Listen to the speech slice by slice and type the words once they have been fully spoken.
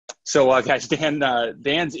So, guys,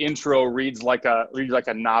 Dan's intro reads like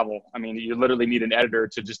a novel. I mean, you literally need an editor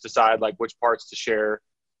to just decide like which parts to share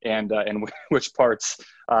and which parts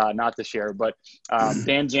not to share. But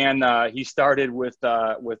Dan Jan, he started with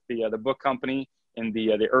the book company in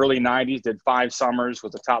the early '90s. Did 5 summers,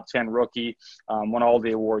 was a top 10 rookie, won all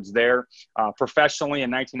the awards there. Professionally,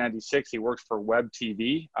 in 1996, he worked for Web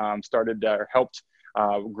TV. Helped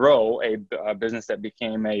grow a business that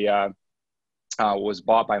became was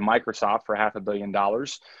bought by Microsoft for $500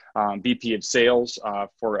 million. VP of sales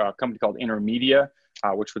for a company called Intermedia,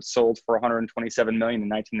 which was sold for $127 million in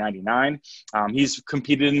 1999. He's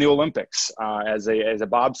competed in the Olympics as a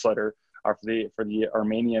bobsledder for the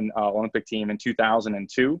Armenian Olympic team in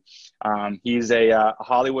 2002. He's a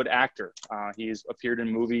Hollywood actor. He's appeared in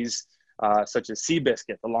movies such as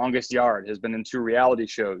Seabiscuit, The Longest Yard, has been in 2 reality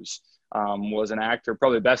shows, was an actor,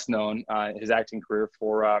 probably best known his acting career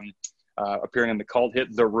for appearing in the cult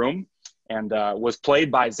hit The Room, and was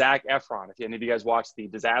played by Zac Efron. If any of you guys watched The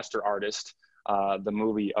Disaster Artist, the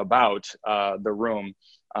movie about The Room,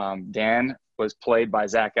 Dan was played by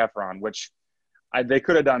Zac Efron, which they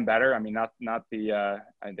could have done better. I mean,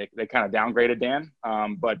 they kind of downgraded Dan,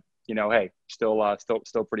 but hey,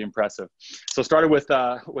 still pretty impressive. So started with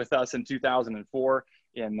us in 2004.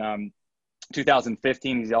 In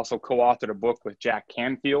 2015, he's also co-authored a book with Jack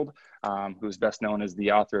Canfield, who's best known as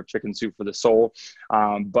the author of Chicken Soup for the Soul.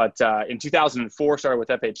 But in 2004, started with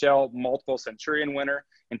FHL, multiple Centurion winner.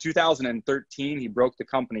 In 2013, he broke the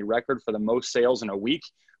company record for the most sales in a week.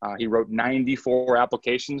 He wrote 94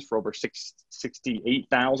 applications for over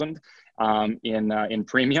 68,000 in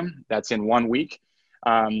premium. That's in 1 week.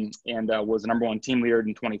 And was the #1 team leader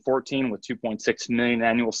in 2014 with 2.6 million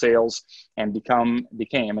annual sales, and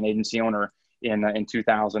became an agency owner in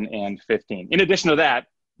 2015. In addition to that,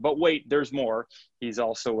 but wait, there's more. He's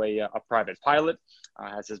also a private pilot,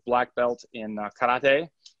 has his black belt in karate,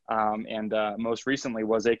 and most recently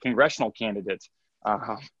was a congressional candidate.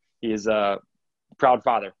 He is a proud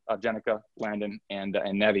father of Jenica, Landon, and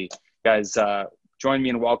Nevi. Guys, join me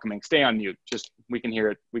in welcoming. Stay on mute. Just we can hear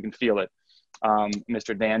it. We can feel it.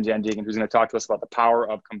 Mr. Dan Janjigian, who's going to talk to us about the power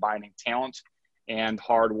of combining talent and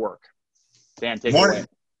hard work. Dan, take it away.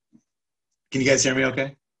 Can you guys hear me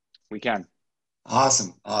okay? We can.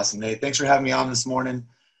 Awesome. Nate, thanks for having me on this morning.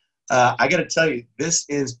 I got to tell you, this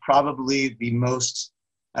is probably the most,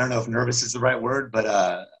 I don't know if nervous is the right word, but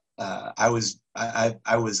I was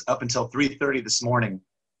up until 3:30 this morning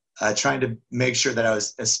trying to make sure that I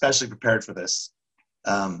was especially prepared for this.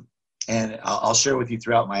 And I'll share with you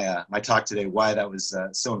throughout my talk today why that was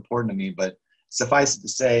so important to me. But suffice it to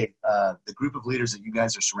say, the group of leaders that you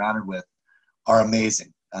guys are surrounded with are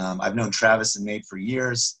amazing. I've known Travis and Nate for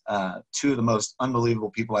years, 2 of the most unbelievable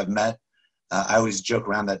people I've met. I always joke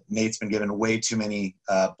around that Nate's been given way too many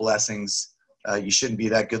blessings. You shouldn't be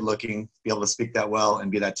that good looking, be able to speak that well, and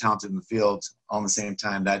be that talented in the field all at the same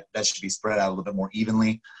time. That should be spread out a little bit more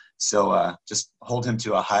evenly. So just hold him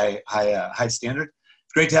to a high standard.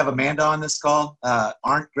 It's great to have Amanda on this call.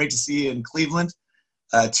 Arndt, great to see you in Cleveland.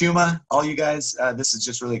 Tuma, all you guys, this is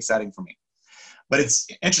just really exciting for me. But it's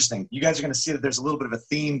interesting. You guys are going to see that there's a little bit of a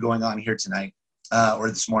theme going on here tonight or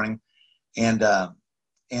this morning. And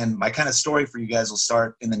my kind of story for you guys will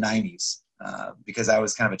start in the 90s because I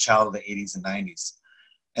was kind of a child of the 80s and 90s.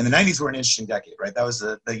 And the 90s were an interesting decade, right? That was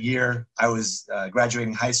the year I was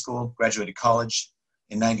graduating high school, graduated college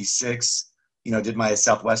in 96. Did my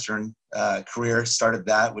Southwestern career, started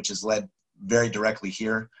that, which has led very directly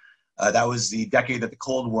here. That was the decade that the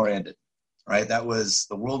Cold War ended, right? That was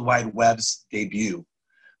the World Wide Web's debut.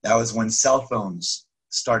 That was when cell phones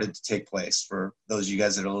started to take place, for those of you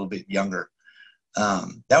guys that are a little bit younger.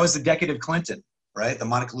 That was the decade of Clinton, right? The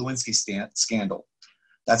Monica Lewinsky scandal.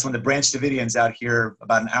 That's when the Branch Davidians out here,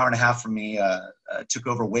 about an hour and a half from me, took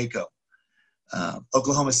over Waco.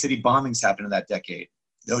 Oklahoma City bombings happened in that decade.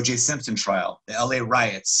 The O.J. Simpson trial, the LA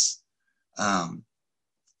riots.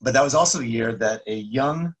 But that was also the year that a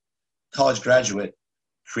young college graduate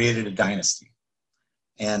created a dynasty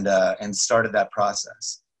and started that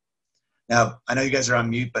process. Now, I know you guys are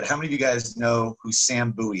on mute, but how many of you guys know who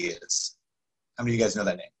Sam Bowie is? How many of you guys know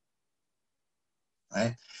that name?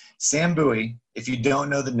 Right? Sam Bowie, if you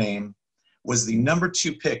don't know the name, was the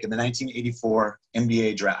 #2 pick in the 1984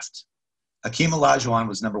 NBA draft. Hakeem Olajuwon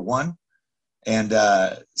was #1. And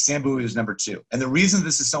Sam Bowie was #2. And the reason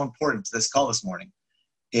this is so important to this call this morning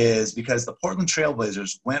is because the Portland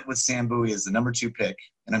Trailblazers went with Sam Bowie as the #2 pick.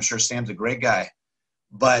 And I'm sure Sam's a great guy.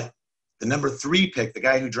 But the #3 pick, the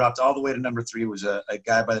guy who dropped all the way to #3, was a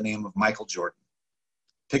guy by the name of Michael Jordan,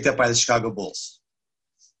 picked up by the Chicago Bulls.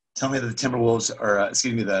 tell me that the Timberwolves or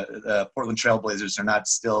excuse me, the Portland Trailblazers are not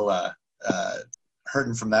still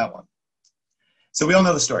hurting from that one. So we all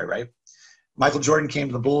know the story, right? Michael Jordan came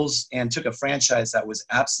to the Bulls and took a franchise that was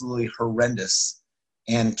absolutely horrendous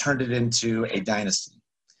and turned it into a dynasty.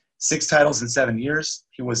 6 titles in 7 years.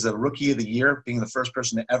 He was the Rookie of the Year, being the first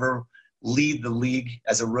person to ever lead the league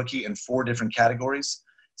as a rookie in 4 different categories.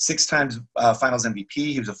 6 times Finals MVP.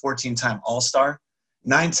 He was a 14-time All-Star,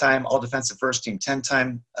 9-time All-Defensive First Team,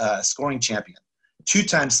 10-time scoring champion,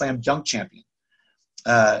 2-time Slam Dunk champion.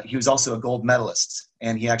 He was also a gold medalist,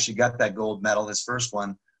 and he actually got that gold medal, his first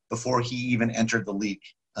one, before he even entered the league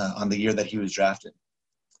on the year that he was drafted.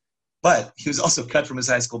 But he was also cut from his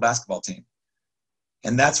high school basketball team.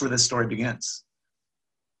 And that's where this story begins.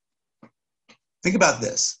 Think about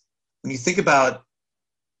this. When you think about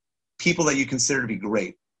people that you consider to be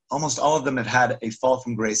great, almost all of them have had a fall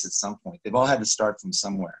from grace at some point. They've all had to start from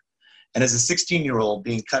somewhere. And as a 16-year-old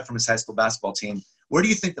being cut from his high school basketball team, where do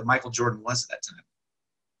you think that Michael Jordan was at that time?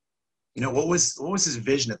 You know, what was his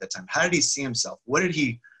vision at that time? How did he see himself? What did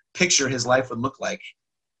he picture his life would look like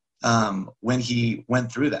when he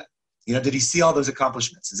went through that? You know, did he see all those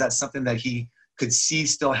accomplishments? Is that something that he could see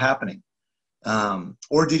still happening?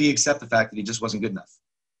 Or did he accept the fact that he just wasn't good enough?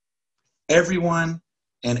 Everyone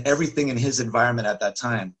and everything in his environment at that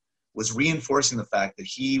time was reinforcing the fact that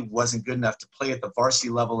he wasn't good enough to play at the varsity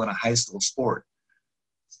level in a high school sport.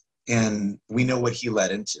 And we know what he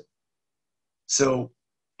led into. So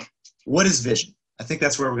what is vision? I think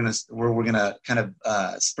that's where we're gonna kind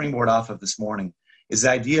of springboard off of this morning, is the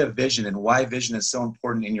idea of vision and why vision is so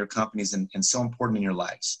important in your companies and so important in your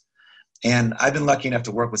lives. And I've been lucky enough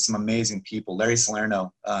to work with some amazing people. Larry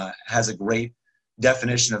Salerno has a great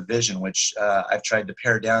definition of vision, which I've tried to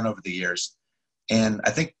pare down over the years. And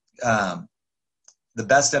I think the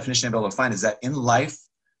best definition I've been able to find is that in life,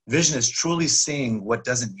 vision is truly seeing what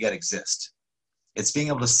doesn't yet exist. It's being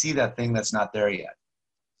able to see that thing that's not there yet.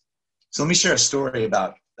 So let me share a story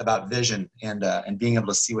about vision and being able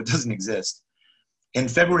to see what doesn't exist. In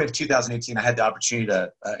February of 2018, I had the opportunity to,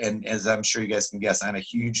 and as I'm sure you guys can guess, I'm a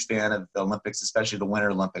huge fan of the Olympics, especially the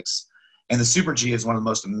Winter Olympics. And the Super G is one of the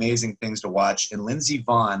most amazing things to watch. And Lindsey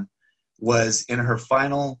Vonn was in her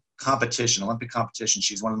final competition, Olympic competition.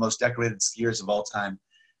 She's one of the most decorated skiers of all time.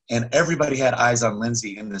 And everybody had eyes on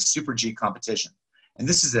Lindsey in the Super G competition. And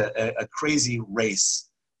this is a crazy race,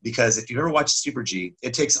 because if you ever watch Super G,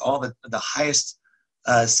 it takes all the highest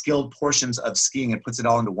skilled portions of skiing and puts it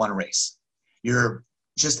all into one race. You're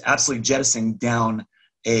just absolutely jettisoning down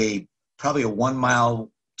probably a 1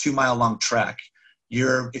 mile, 2 mile long track.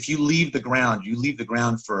 If you leave the ground, you leave the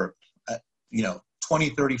ground for 20,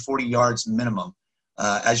 30, 40 yards minimum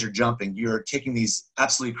as you're jumping. You're taking these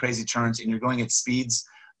absolutely crazy turns, and you're going at speeds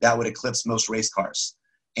that would eclipse most race cars.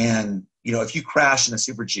 And if you crash in a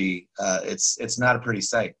Super G, it's not a pretty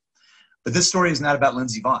sight. But this story is not about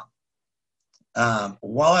Lindsey Vonn.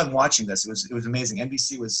 While I'm watching this, it was amazing.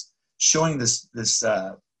 NBC was showing this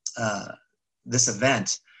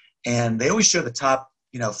event, and they always show the top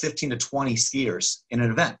 15 to 20 skiers in an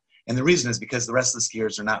event. And the reason is because the rest of the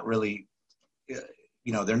skiers are not really,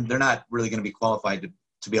 they're not really going to be qualified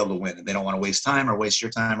to be able to win, and they don't want to waste time or waste your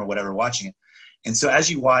time or whatever watching it. And so as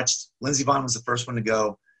you watched, Lindsey Vonn was the first one to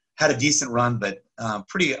go, had a decent run, but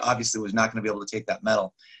pretty obviously was not going to be able to take that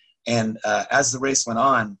medal. And as the race went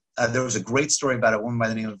on, there was a great story about a woman by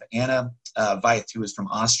the name of Anna Weith, who was from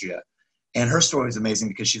Austria. And her story was amazing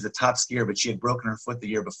because she's a top skier, but she had broken her foot the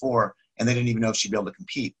year before, and they didn't even know if she'd be able to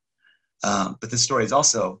compete. But this story is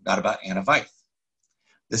also not about Anna Weith.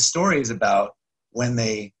 This story is about when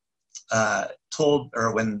they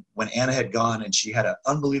when Anna had gone and she had an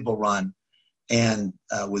unbelievable run and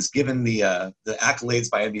was given the accolades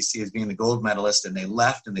by NBC as being the gold medalist, and they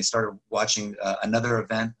left and they started watching another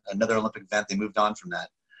Olympic event. They moved on from that.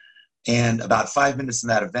 And about 5 minutes in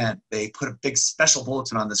that event, they put a big special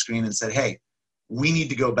bulletin on the screen and said, hey, we need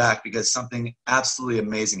to go back because something absolutely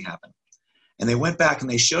amazing happened. And they went back and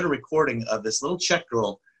they showed a recording of this little Czech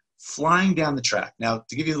girl flying down the track. Now,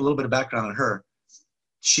 to give you a little bit of background on her,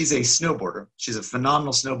 she's a snowboarder. She's a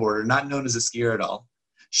phenomenal snowboarder, not known as a skier at all.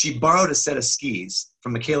 She borrowed a set of skis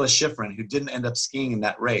from Michaela Schifrin, who didn't end up skiing in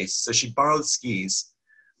that race. So she borrowed skis,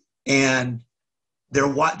 and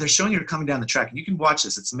they're showing her coming down the track. And you can watch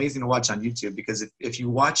this. It's amazing to watch on YouTube, because if you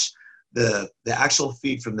watch the actual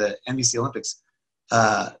feed from the NBC Olympics,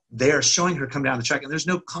 they are showing her come down the track, and there's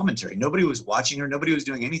no commentary. Nobody was watching her. Nobody was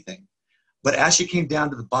doing anything. But as she came down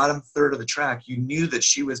to the bottom third of the track, you knew that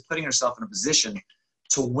she was putting herself in a position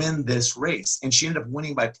to win this race. And she ended up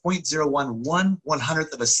winning by 0.01,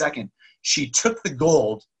 1/100th of a second. She took the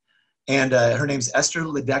gold, and her name's Esther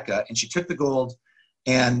Ledecky, and she took the gold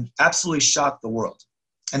and absolutely shocked the world.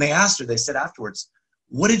 And they asked her, they said afterwards,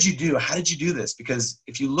 what did you do? How did you do this? Because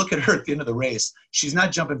if you look at her at the end of the race, she's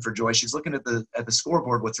not jumping for joy. She's looking at the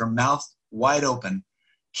scoreboard with her mouth wide open.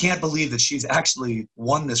 Can't believe that she's actually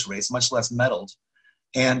won this race, much less medaled.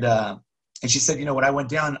 And she said, you know, when I went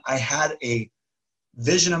down, I had a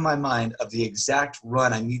vision in my mind of the exact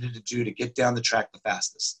run I needed to do to get down the track the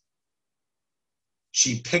fastest.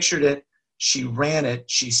 She pictured it. She ran it.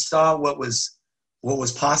 She saw what was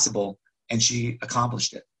possible, and she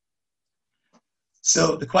accomplished it.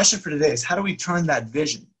 So the question for today is, how do we turn that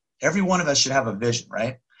vision? Every one of us should have a vision,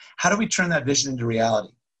 right? How do we turn that vision into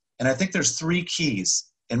reality? And I think there's 3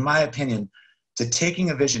 keys, in my opinion, to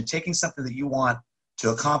taking a vision, taking something that you want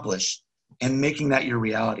to accomplish and making that your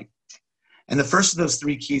reality. And the first of those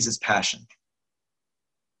 3 keys is passion.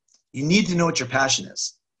 You need to know what your passion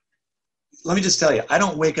is. Let me just tell you, I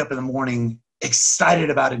don't wake up in the morning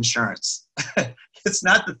excited about insurance. It's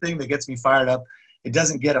not the thing that gets me fired up. It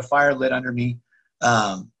doesn't get a fire lit under me.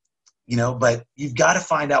 You know, but you've got to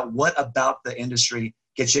find out what about the industry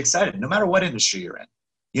gets you excited, no matter what industry you're in.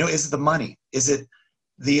 You know, is it the money? Is it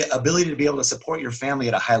the ability to be able to support your family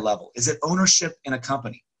at a high level? Is it ownership in a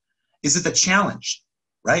company? Is it the challenge,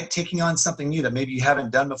 right? Taking on something new that maybe you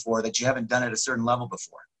haven't done before, that you haven't done at a certain level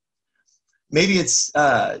before. Maybe it's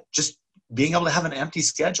just being able to have an empty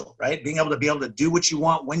schedule, right? Being able to do what you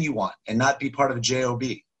want when you want and not be part of a job.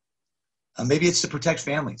 Maybe it's to protect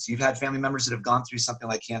families. You've had family members that have gone through something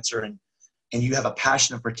like cancer, and you have a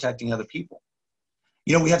passion of protecting other people.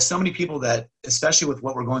 You know, we have so many people that, especially with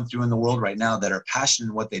what we're going through in the world right now, that are passionate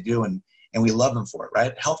in what they do, and we love them for it,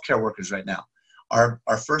 right? Healthcare workers right now, our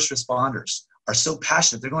first responders are so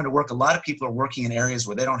passionate. They're going to work. A lot of people are working in areas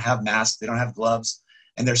where they don't have masks, they don't have gloves,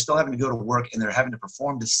 and they're still having to go to work, and they're having to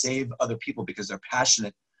perform to save other people because they're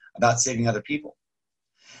passionate about saving other people.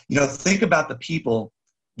 You know, think about the people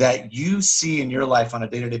that you see in your life on a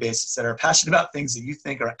day-to-day basis that are passionate about things that you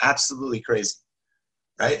think are absolutely crazy,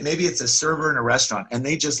 right? Maybe it's a server in a restaurant and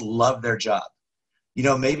they just love their job. You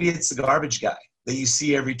know, maybe it's the garbage guy that you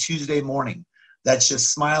see every Tuesday morning that's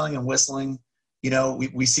just smiling and whistling. You know,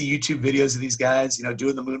 we see YouTube videos of these guys, you know,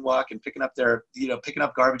 doing the moonwalk and picking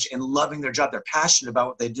up garbage and loving their job. They're passionate about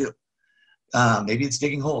what they do. Maybe it's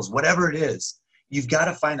digging holes, whatever it is. You've got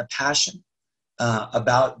to find a passion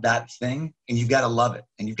about that thing, and you've got to love it,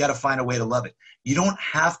 and you've got to find a way to love it. You don't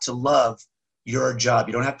have to love your job.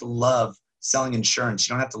 You don't have to love selling insurance.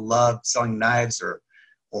 You don't have to love selling knives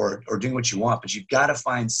or doing what you want, but you've got to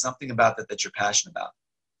find something about that you're passionate about.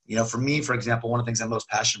 You know, for me, for example, one of the things I'm most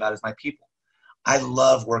passionate about is my people. I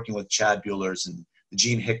love working with Chad Buellers and the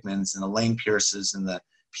Gene Hickmans and the Lane Pierces and the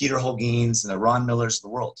Peter Holguins and the Ron Millers of the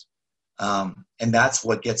world. And that's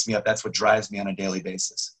what gets me up. That's what drives me on a daily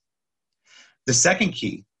basis. The second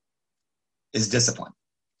key is discipline.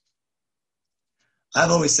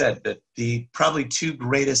 I've always said that the probably 2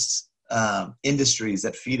 greatest industries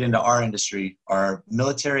that feed into our industry are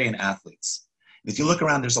military and athletes. If you look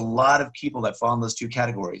around, there's a lot of people that fall in those 2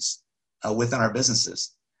 categories within our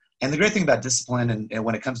businesses. And the great thing about discipline and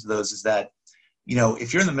when it comes to those is that, you know,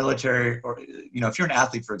 if you're in the military or, you know, if you're an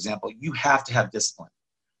athlete, for example, you have to have discipline.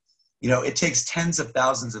 You know, it takes tens of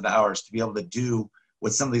thousands of hours to be able to do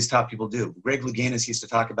what some of these top people do. Greg Louganis used to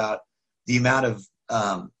talk about the amount of,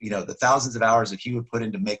 you know, the thousands of hours that he would put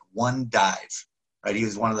in to make one dive, right? He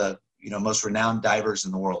was one of the, you know, most renowned divers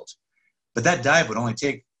in the world. But that dive would only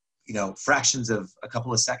take, you know, fractions of a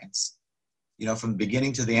couple of seconds. You know, from the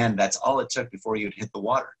beginning to the end, that's all it took before you would hit the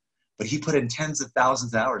water. But he put in tens of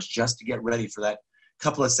thousands of hours just to get ready for that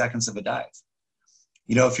couple of seconds of a dive.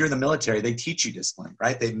 You know, if you're in the military, they teach you discipline,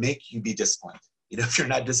 right? They make you be disciplined. You know, if you're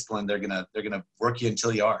not disciplined, they're gonna work you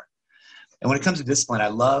until you are. And when it comes to discipline, I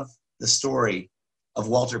love the story of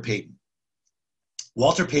Walter Payton.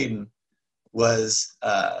 Walter Payton was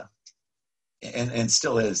and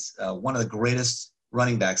still is one of the greatest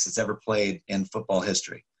running backs that's ever played in football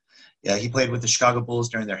history. Yeah, he played with the Chicago Bulls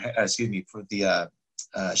during their for the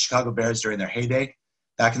Chicago Bears during their heyday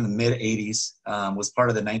back in the mid '80s. Was part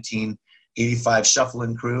of the 1985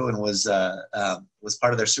 Shuffling Crew and was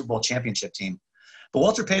part of their Super Bowl championship team. But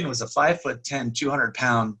Walter Payton was a 5'10",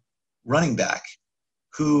 200-pound running back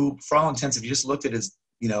who, for all intents, if you just looked at his,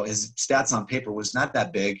 you know, his stats on paper, was not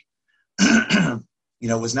that big, you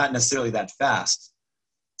know, was not necessarily that fast,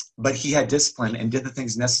 but he had discipline and did the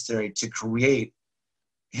things necessary to create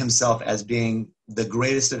himself as being the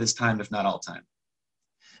greatest of his time, if not all time.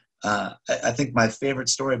 I think my favorite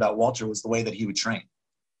story about Walter was the way that he would train.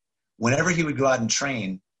 Whenever he would go out and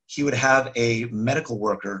train, he would have a medical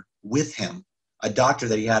worker with him, a doctor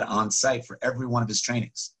that he had on site for every one of his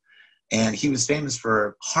trainings. And he was famous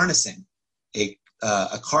for harnessing a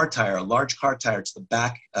a car tire, a large car tire to the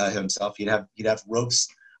back of himself. He'd have ropes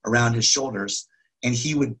around his shoulders, and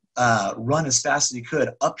he would run as fast as he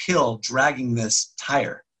could uphill, dragging this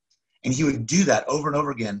tire. And he would do that over and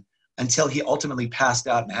over again until he ultimately passed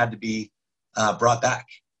out and had to be brought back.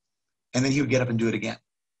 And then he would get up and do it again.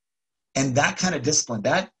 And that kind of discipline,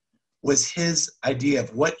 that was his idea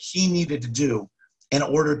of what he needed to do in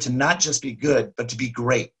order to not just be good, but to be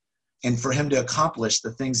great, and for him to accomplish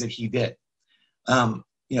the things that he did.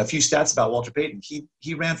 A few stats about Walter Payton.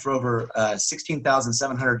 He ran for over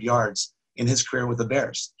 16,700 yards in his career with the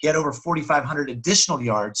Bears. He had over 4,500 additional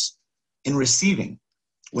yards in receiving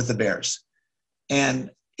with the Bears. And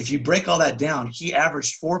if you break all that down, he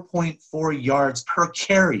averaged 4.4 yards per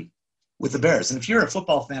carry with the Bears. And if you're a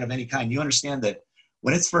football fan of any kind, you understand that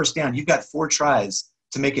when it's first down, you've got 4 tries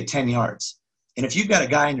to make it 10 yards. And if you've got a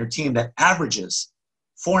guy on your team that averages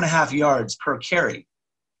 4.5 yards per carry,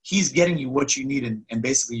 he's getting you what you need in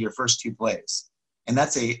basically your first 2 plays. And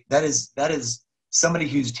that is somebody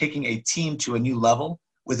who's taking a team to a new level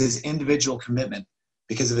with his individual commitment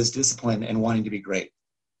because of his discipline and wanting to be great.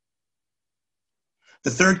 The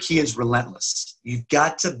third key is relentless. You've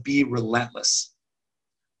got to be relentless.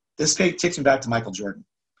 This takes me back to Michael Jordan.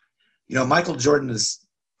 Michael Jordan is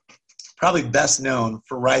probably best known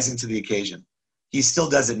for rising to the occasion. He still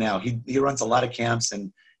does it now. He runs a lot of camps,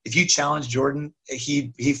 and if you challenge Jordan,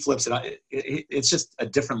 he flips it on. It's just a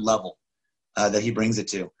different level that he brings it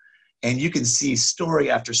to. And you can see story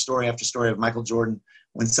after story after story of Michael Jordan.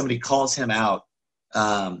 When somebody calls him out,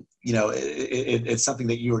 it's something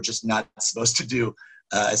that you are just not supposed to do,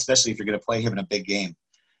 especially if you're going to play him in a big game.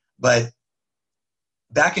 But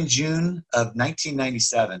back in June of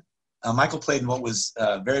 1997, Michael played in what was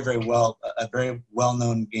a very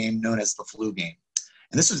well-known game known as the flu game.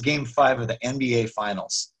 And this was Game 5 of the NBA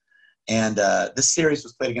Finals. And this series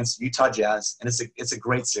was played against the Utah Jazz, and it's a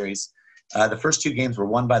great series. The first 2 games were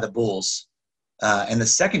won by the Bulls. And the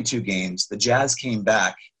second 2 games, the Jazz came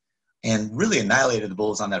back and really annihilated the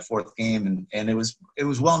Bulls on that 4th game. And it was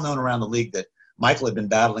well known around the league that Michael had been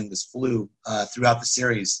battling this flu throughout the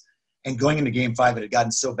series. And going into Game 5, it had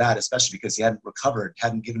gotten so bad, especially because he hadn't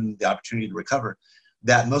given him the opportunity to recover,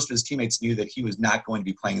 that most of his teammates knew that he was not going to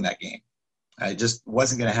be playing in that game. It just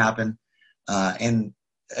wasn't going to happen. And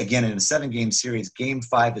again, in a 7-game series, Game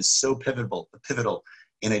 5 is so pivotal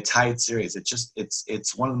in a tied series.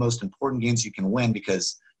 It's one of the most important games you can win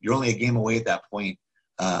because you're only a game away at that point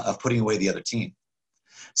of putting away the other team.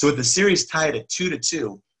 So with the series tied at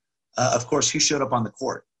 2-2, of course, who showed up on the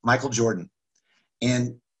court? Michael Jordan.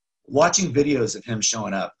 And watching videos of him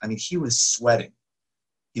showing up, I mean, he was sweating.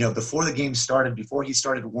 Before the game started, before he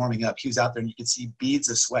started warming up, he was out there and you could see beads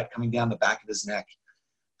of sweat coming down the back of his neck.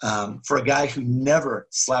 For a guy who never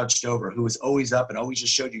slouched over, who was always up and always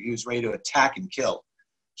just showed you he was ready to attack and kill,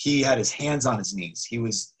 he had his hands on his knees. He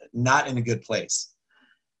was not in a good place.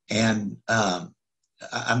 And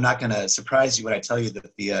I'm not going to surprise you when I tell you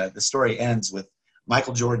that the story ends with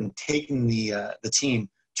Michael Jordan taking the team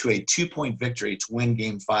to a 2-point victory to win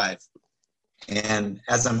Game 5. And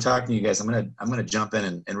as I'm talking to you guys, I'm gonna jump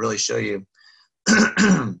in and really show you.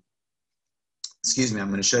 Excuse me. I'm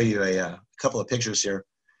going to show you a couple of pictures here.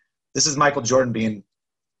 This is Michael Jordan being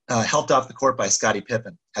helped off the court by Scottie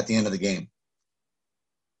Pippen at the end of the game.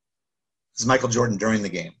 This is Michael Jordan during the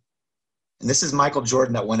game, and this is Michael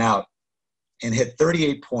Jordan that went out and hit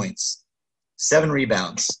 38 points, 7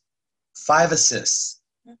 rebounds, 5 assists,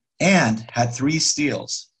 and had 3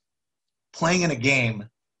 steals, playing in a game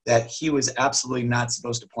that he was absolutely not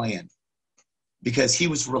supposed to play in because he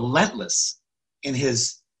was relentless in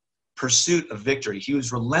his pursuit of victory. He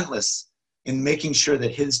was relentless in making sure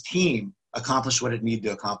that his team accomplished what it needed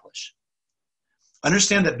to accomplish.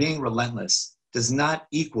 Understand that being relentless does not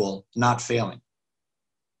equal not failing.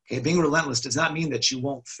 Okay, being relentless does not mean that you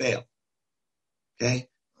won't fail. Okay,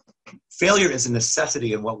 failure is a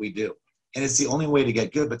necessity in what we do, and it's the only way to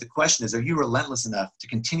get good. But the question is, are you relentless enough to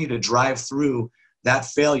continue to drive through that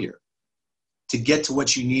failure to get to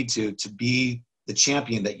what you need to be the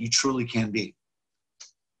champion that you truly can be?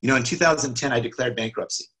 In 2010, I declared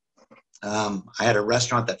bankruptcy. I had a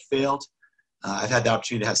restaurant that failed. I've had the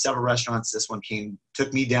opportunity to have several restaurants. This one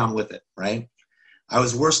took me down with it, right? I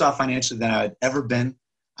was worse off financially than I had ever been.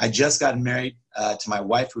 I just got married to my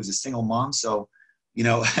wife, who was a single mom. So,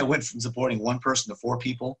 I went from supporting one person to 4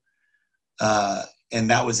 people. And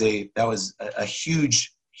that was a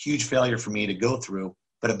huge failure for me to go through,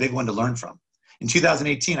 but a big one to learn from. In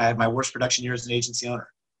 2018, I had my worst production year as an agency owner,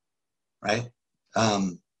 right?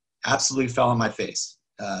 Absolutely fell on my face.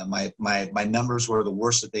 My numbers were the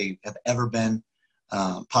worst that they have ever been,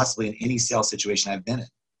 possibly in any sales situation I've been in.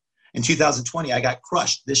 In 2020, I got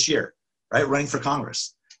crushed this year, right? Running for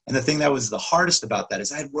Congress. And the thing that was the hardest about that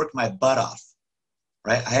is I had worked my butt off,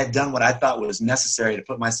 right? I had done what I thought was necessary to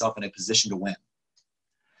put myself in a position to win.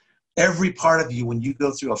 Every part of you, when you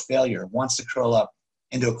go through a failure, wants to curl up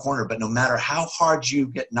into a corner, but no matter how hard you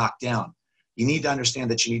get knocked down, you need to understand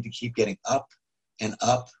that you need to keep getting up and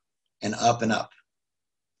up and up and up.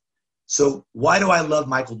 So why do I love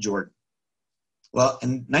Michael Jordan? Well,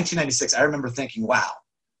 in 1996, I remember thinking, wow,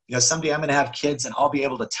 someday I'm going to have kids and I'll be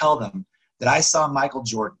able to tell them that I saw Michael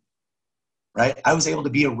Jordan, right? I was able to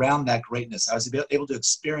be around that greatness. I was able to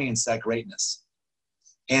experience that greatness.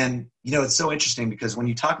 And, it's so interesting because when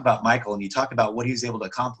you talk about Michael and you talk about what he was able to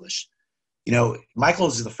accomplish, Michael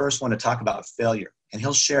is the first one to talk about failure, and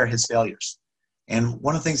he'll share his failures. And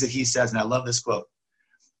one of the things that he says, and I love this quote,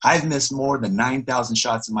 I've missed more than 9,000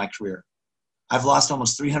 shots in my career. I've lost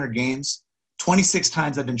almost 300 games. 26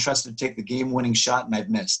 times I've been trusted to take the game-winning shot, and I've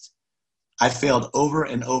missed. I've failed over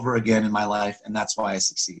and over again in my life, and that's why I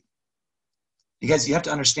succeed. You guys, you have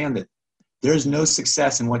to understand that there is no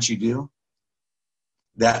success in what you do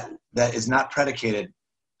that is not predicated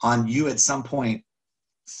on you at some point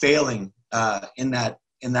failing in that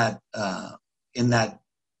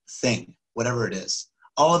thing, whatever it is.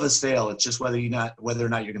 All of us fail. It's just whether or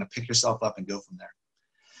not you're going to pick yourself up and go from there.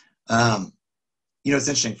 It's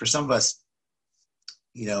interesting for some of us.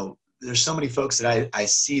 There's so many folks that I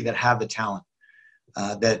see that have the talent,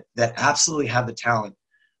 that absolutely have the talent,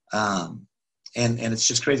 and it's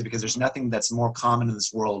just crazy because there's nothing that's more common in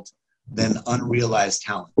this world than unrealized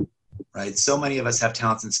talent, right? So many of us have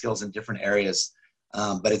talents and skills in different areas,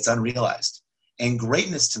 but it's unrealized. And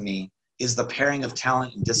greatness to me is the pairing of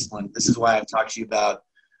talent and discipline. This is why I've talked to you about,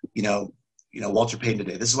 Walter Payton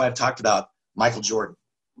today. This is why I've talked about Michael Jordan.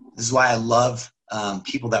 This is why I love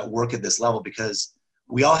people that work at this level, because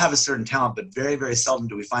we all have a certain talent, but very, very seldom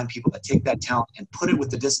do we find people that take that talent and put it with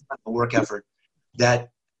the discipline and work effort that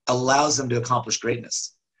allows them to accomplish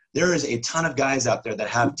greatness. There is a ton of guys out there that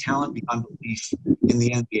have talent beyond belief in the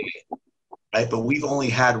NBA, right? But we've only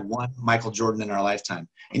had one Michael Jordan in our lifetime.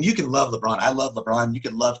 And you can love LeBron. I love LeBron. You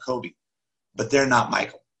can love Kobe, but they're not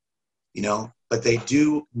Michael, But they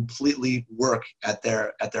do completely work at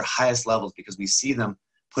their highest levels because we see them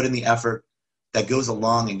put in the effort that goes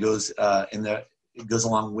along and goes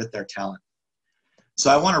along with their talent.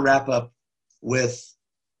 So I want to wrap up with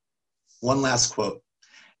one last quote,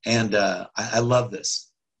 and I love this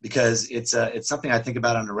because it's something I think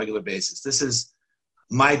about on a regular basis. This is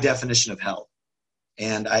my definition of hell,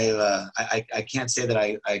 and I can't say that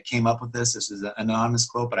I came up with this. This is an anonymous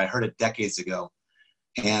quote, but I heard it decades ago,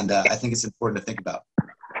 and I think it's important to think about.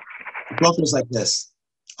 The quote goes like this: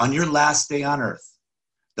 "On your last day on earth,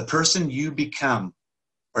 the person you become,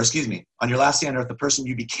 on your last day on earth, the person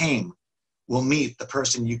you became will meet the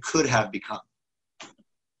person you could have become."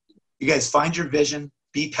 You guys, find your vision,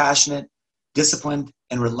 be passionate, disciplined,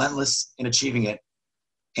 and relentless in achieving it,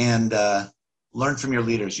 and learn from your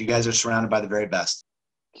leaders. You guys are surrounded by the very best.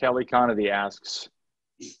 Kelly Conity asks,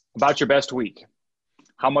 about your best week.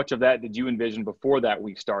 How much of that did you envision before that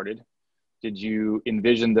week started? Did you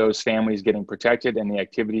envision those families getting protected and the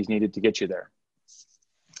activities needed to get you there?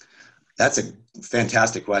 That's a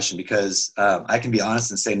fantastic question because I can be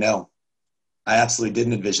honest and say no. I absolutely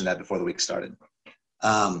didn't envision that before the week started.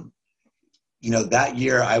 That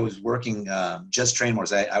year I was working just Train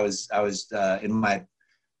Wars. I was in my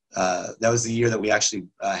that was the year that we actually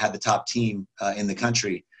had the top team in the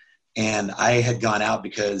country, and I had gone out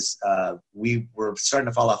because we were starting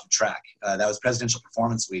to fall off of track. That was Presidential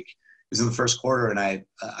Performance Week. It was in the first quarter, and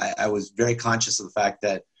I was very conscious of the fact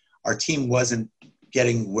that our team wasn't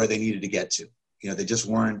getting where they needed to get to. They just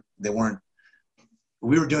weren't.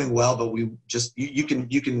 We were doing well, but we just you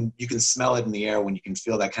can smell it in the air when you can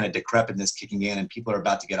feel that kind of decrepitness kicking in, and people are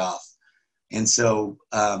about to get off. And so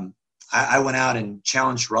I went out and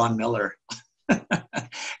challenged Ron Miller,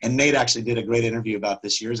 and Nate actually did a great interview about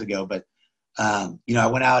this years ago. But I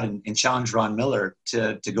went out and challenged Ron Miller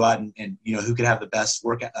to go out and who could have the best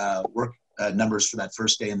work numbers for that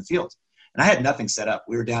first day in the field. And I had nothing set up.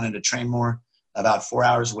 We were down in Trainmore, about 4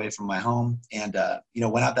 hours away from my home, and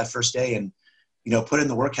went out that first day and put in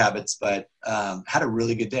the work habits, but had a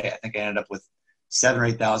really good day. I think I ended up with 7,000 or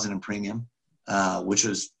 8,000 in premium, which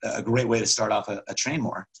was a great way to start off a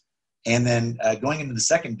Trainmore. And then going into the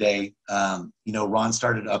second day, Ron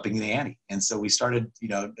started upping the ante. And so we started,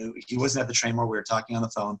 he wasn't at the Trainmore. We were talking on the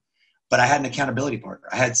phone, but I had an accountability partner.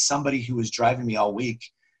 I had somebody who was driving me all week,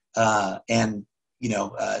 and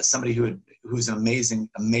somebody who was an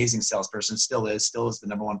amazing salesperson, still is the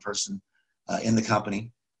number one person in the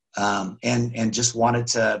company, and just wanted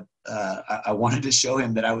to I wanted to show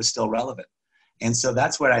him that I was still relevant. And so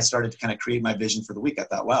that's where I started to kind of create my vision for the week. I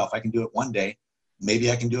thought, wow, if I can do it one day,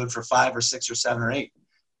 maybe I can do it for 5 or 6 or 7 or 8.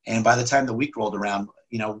 And by the time the week rolled around,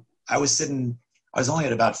 I was only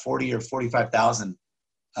at about 40 or 45,000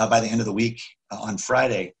 by the end of the week on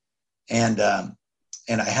Friday. And I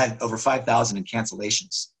had over 5,000 in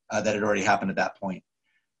cancellations that had already happened at that point.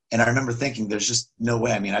 And I remember thinking, there's just no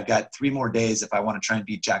way. I mean, I've got 3 more days if I want to try and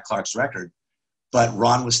beat Jack Clark's record. But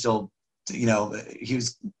Ron was still,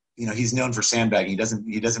 he's known for sandbagging. He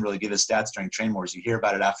doesn't really give his stats during train wars. You hear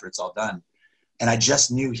about it after it's all done. And I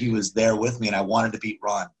just knew he was there with me, and I wanted to beat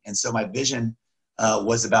Ron. And so my vision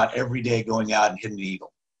was about every day going out and hitting the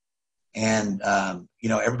eagle. And,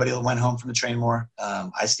 everybody went home from the train war.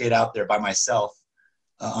 I stayed out there by myself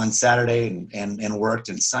on Saturday and worked,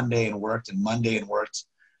 and Sunday and worked, and Monday and worked,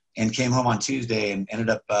 and came home on Tuesday and ended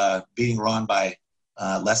up beating Ron by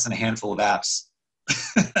less than a handful of apps.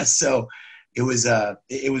 So it was a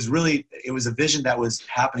vision that was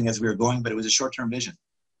happening as we were going, but it was a short-term vision.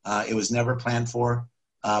 It was never planned for,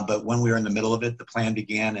 but when we were in the middle of it, the plan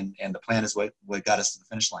began, and the plan is what got us to the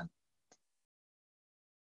finish line.